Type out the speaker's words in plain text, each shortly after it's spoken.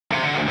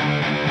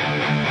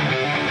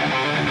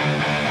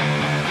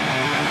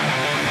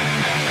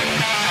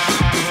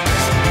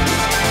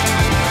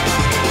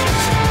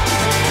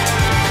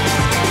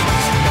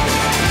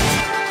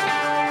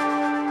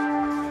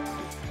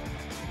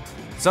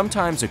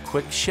Sometimes a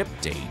quick ship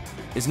date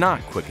is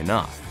not quick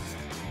enough.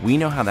 We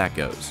know how that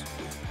goes.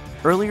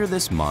 Earlier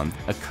this month,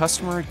 a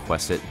customer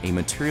requested a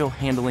material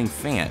handling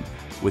fan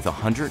with a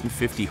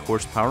 150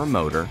 horsepower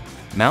motor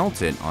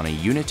mounted on a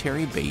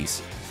unitary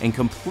base and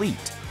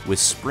complete with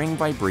spring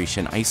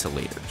vibration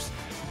isolators.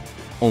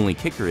 Only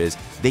kicker is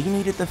they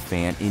needed the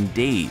fan in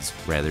days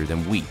rather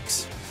than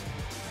weeks.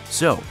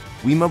 So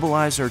we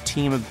mobilized our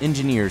team of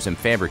engineers and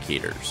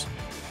fabricators.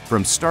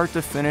 From start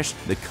to finish,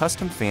 the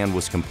custom fan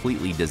was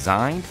completely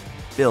designed,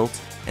 built,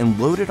 and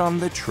loaded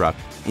on the truck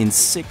in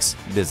 6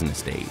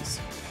 business days.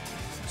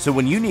 So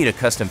when you need a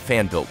custom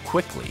fan built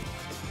quickly,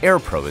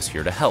 AirPro is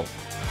here to help.